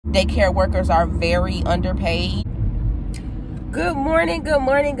daycare workers are very underpaid. Good morning, good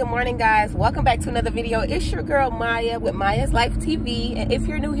morning, good morning, guys. Welcome back to another video. It's your girl Maya with Maya's Life TV, and if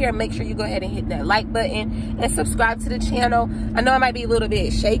you're new here, make sure you go ahead and hit that like button and subscribe to the channel. I know I might be a little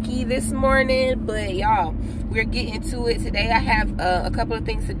bit shaky this morning, but y'all, we're getting to it today. I have a couple of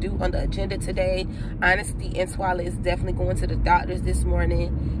things to do on the agenda today. Honesty and Swala is definitely going to the doctors this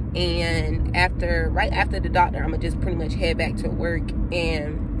morning, and right after the doctor, I'm gonna just pretty much head back to work.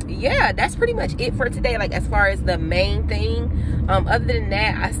 And yeah, that's pretty much it for today, like as far as the main thing. Other than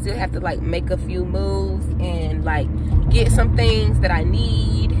that, I still have to like make a few moves and like get some things that I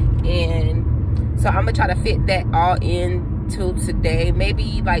need, and so I'm gonna try to fit that all into today.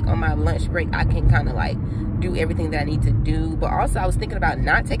 Maybe like on my lunch break I can kind of like do everything that I need to do, but also I was thinking about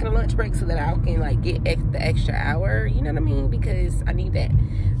not taking a lunch break so that I can like get the extra hour, you know what I mean, because I need that.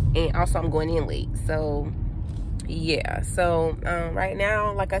 And also I'm going in late, so yeah. So right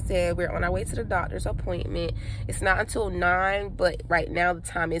now, like I said, we're on our way to the doctor's appointment. It's not until 9, but right now the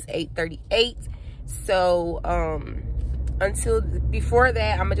time is 8:38. So until before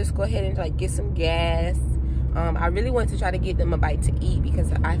that, I'm gonna just go ahead and like get some gas. I really want to try to get them a bite to eat,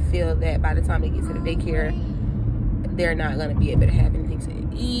 because I feel that by the time they get to the daycare, they're not gonna be able to have anything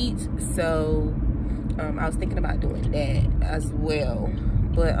to eat. So I was thinking about doing that as well.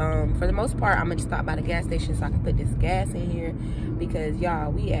 But for the most part, I'm gonna just stop by the gas station so I can put this gas in here, because y'all,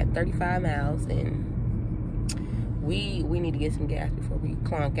 we at 35 miles and we need to get some gas before we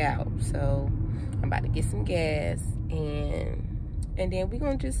clunk out. So I'm about to get some gas, and then we're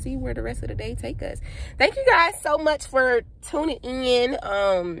gonna just see where the rest of the day take us. Thank you guys so much for tuning in.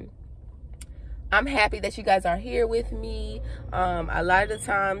 I'm happy that you guys are here with me. A lot of the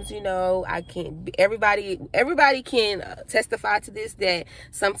times, you know, everybody can testify to this, that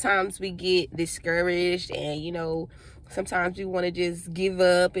sometimes we get discouraged, and you know, sometimes we want to just give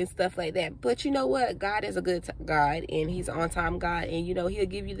up and stuff like that. But you know what? God is a good God, and he's an on-time God, and you know, he'll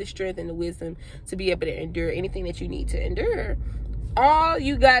give you the strength and the wisdom to be able to endure anything that you need to endure. All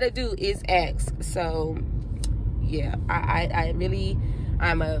you gotta do is ask. So yeah,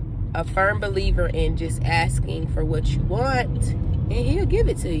 I'm a firm believer in just asking for what you want, and he'll give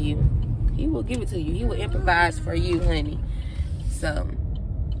it to you. He will give it to you. He will improvise for you, honey. So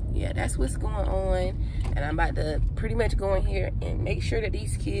yeah, that's what's going on, and I'm about to pretty much go in here and make sure that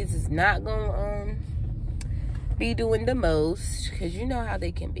these kids is not gonna be doing the most, because you know how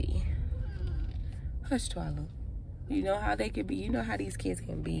they can be. Hush, Twila. You know how they can be. You know how these kids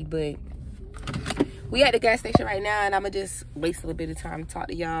can be. But we at the gas station right now, and I'm gonna just waste a little bit of time to talk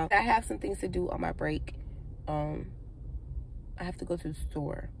to y'all. I have some things to do on my break. I have to go to the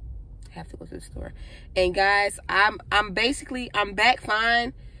store. And guys, I'm back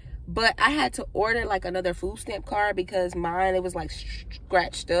fine, but I had to order like another food stamp card, because mine, it was like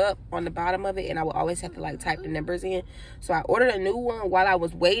scratched up on the bottom of it, and I would always have to like type the numbers in. So I ordered a new one while I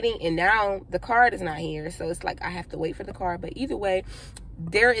was waiting, and now the card is not here, so it's like I have to wait for the card. But either way,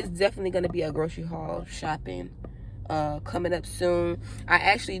 there is definitely going to be a grocery haul shopping coming up soon. I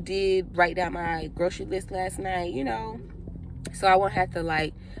actually did write down my grocery list last night, you know, so I won't have to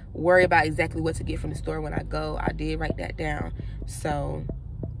like worry about exactly what to get from the store when I go. I did write that down, so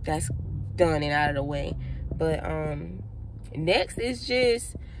that's done and out of the way. But next is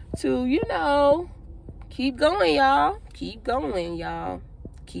just to, you know, keep going, y'all. Keep going.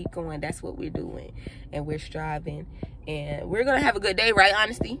 That's what we're doing, and we're striving, and we're gonna have a good day, right,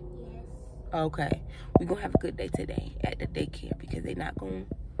 Honesty? Yes. Okay, we're gonna have a good day today at the daycare, because they're not gonna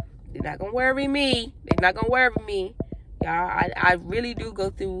worry me. Y'all. I really do go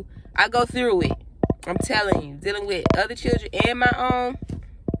through it. I'm telling you, dealing with other children and my own,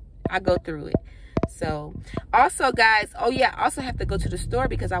 I go through it. So also, guys, oh yeah, I also have to go to the store,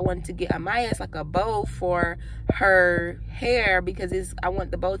 because I wanted to get Amyas like a bow for her hair, because I want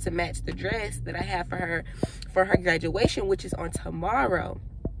the bow to match the dress that I have for her graduation, which is on tomorrow.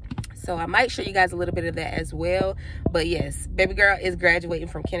 So I might show you guys a little bit of that as well. But yes, baby girl is graduating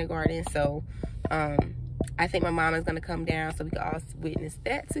from kindergarten, so I think my mom is gonna come down so we can all witness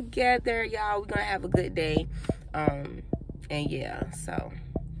that together, y'all. We're gonna have a good day. And yeah, so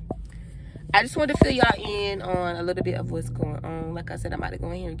I just wanted to fill y'all in on a little bit of what's going on. Like I said, I'm about to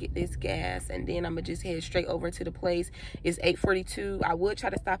go in here and get this gas, and then I'm gonna just head straight over to the place. It's 8:42. I would try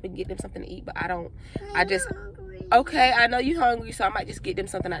to stop and get them something to eat, but okay, I know you're hungry, so I might just get them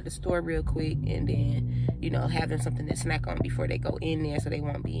something at the store real quick, and then, you know, have them something to snack on before they go in there, so they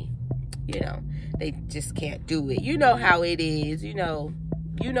won't be, you know, they just can't do it. You know how it is, you know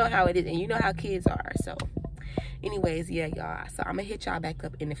how it is, and you know how kids are. So anyways, yeah, y'all, so I'm gonna hit y'all back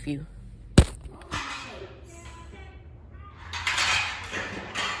up in a few.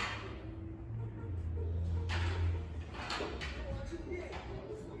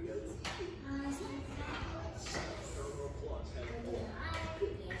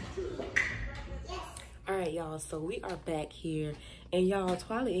 y'all, so we are back here, and y'all,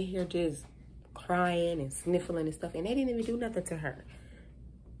 Twilight in here just crying and sniffling and stuff, and they didn't even do nothing to her.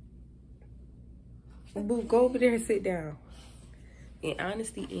 Boo, go over there and sit down. And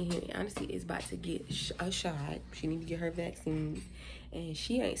Honesty in here, Honesty is about to get a shot. She need to get her vaccine, and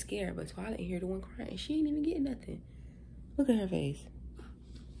she ain't scared, but Twilight in here the one crying. She ain't even getting nothing. Look at her face.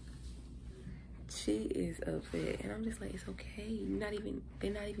 She is upset, and I'm just like, it's okay.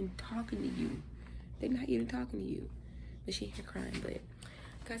 They're not even talking to you. They're not even talking to you. But she here crying. But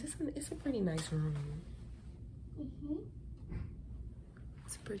guys, it's a pretty nice room.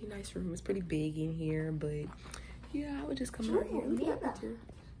 It's a pretty nice room. It's pretty big in here, but yeah, I would just come out here. Look at that picture.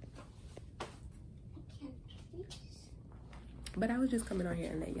 But I was just coming on here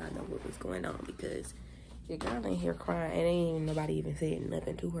and let y'all know what was going on, because your girl in here crying, and ain't even nobody even said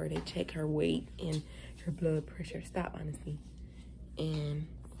nothing to her. They check her weight and her blood pressure. Stop, Honesty. And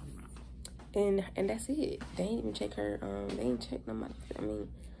that's it. They ain't even check her. They ain't check nobody. I mean,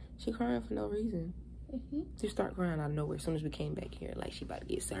 she crying for no reason. She start crying out of nowhere as soon as we came back here, like she about to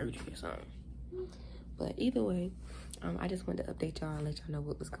get surgery or something. But either way, I just wanted to update y'all and let y'all know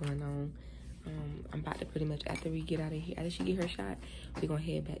what was going on. I'm about to pretty much, after we get out of here, after she get her shot, we're gonna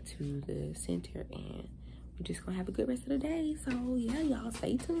head back to the center, and we're just gonna have a good rest of the day. So yeah, y'all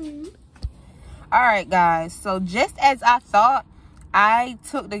stay tuned. All right, guys, so just as I thought, I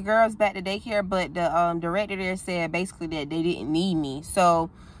took the girls back to daycare, but the director there said basically that they didn't need me. So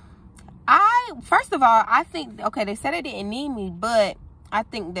first of all, I think, okay, they said they didn't need me, but I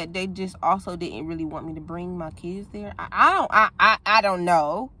think that they just also didn't really want me to bring my kids there. I don't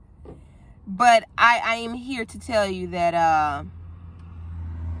know, but I am here to tell you that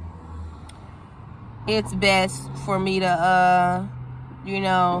it's best for me to you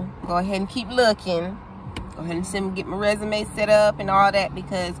know, go ahead and keep looking. Go ahead and get my resume set up and all that,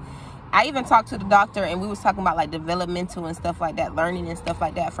 because I even talked to the doctor, and we was talking about like developmental and stuff like that, learning and stuff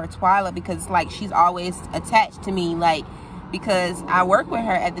like that for Twyla, because like she's always attached to me, like, because I work with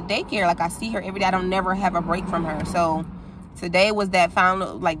her at the daycare. Like I see her every day. I don't never have a break from her. So today was that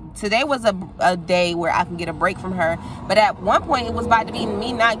final, like today was a day where I can get a break from her. But at one point it was about to be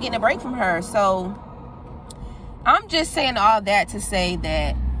me not getting a break from her. So I'm just saying all that to say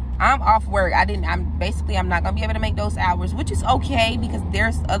that I'm off work. I'm not gonna be able to make those hours, which is okay, because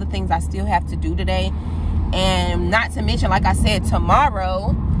there's other things I still have to do today. And not to mention, like I said,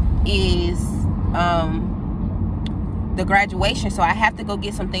 tomorrow is the graduation, so I have to go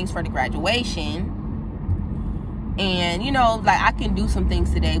get some things for the graduation. And you know, like I can do some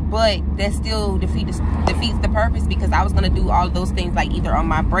things today, but that still defeats the purpose, because I was gonna do all of those things like either on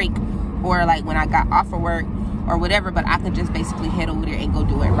my break or like when I got off of work or whatever, but I could just basically head over there and go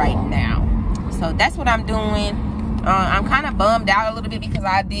do it right now. So that's what I'm doing. I'm kind of bummed out a little bit, because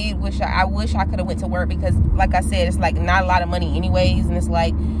I wish I could have went to work, because like I said, it's like not a lot of money anyways, and it's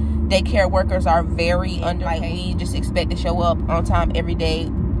like daycare workers are very underpaid. Like we just expect to show up on time every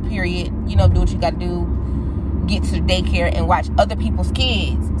day, period. You know, do what you got to do, get to the daycare and watch other people's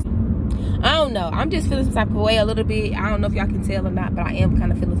kids. I don't know, I'm just feeling some type of way a little bit. I don't know if y'all can tell or not, but I am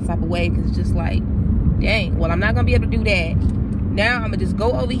kind of feeling some type of way, because it's just like, dang, well, I'm not gonna be able to do that. Now I'm gonna just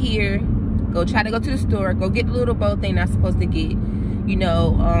go over here, go try to go to the store, go get the little bow thing I'm supposed to get, you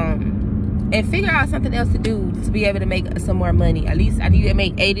know, and figure out something else to do to be able to make some more money. At least I need to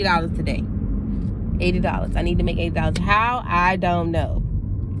make $80 today. $80. I need to make $80. How? I don't know.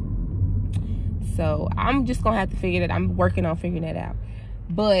 So I'm just gonna have to figure that. I'm working on figuring that out.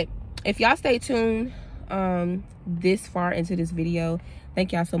 But if y'all stay tuned this far into this video,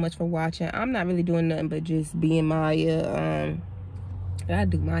 thank y'all so much for watching. I'm not really doing nothing but just being Maya. I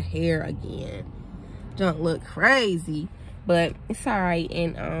do my hair again. Don't look crazy, but it's all right.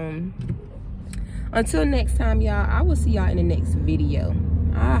 And until next time, y'all, I will see y'all in the next video.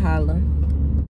 I'll holla.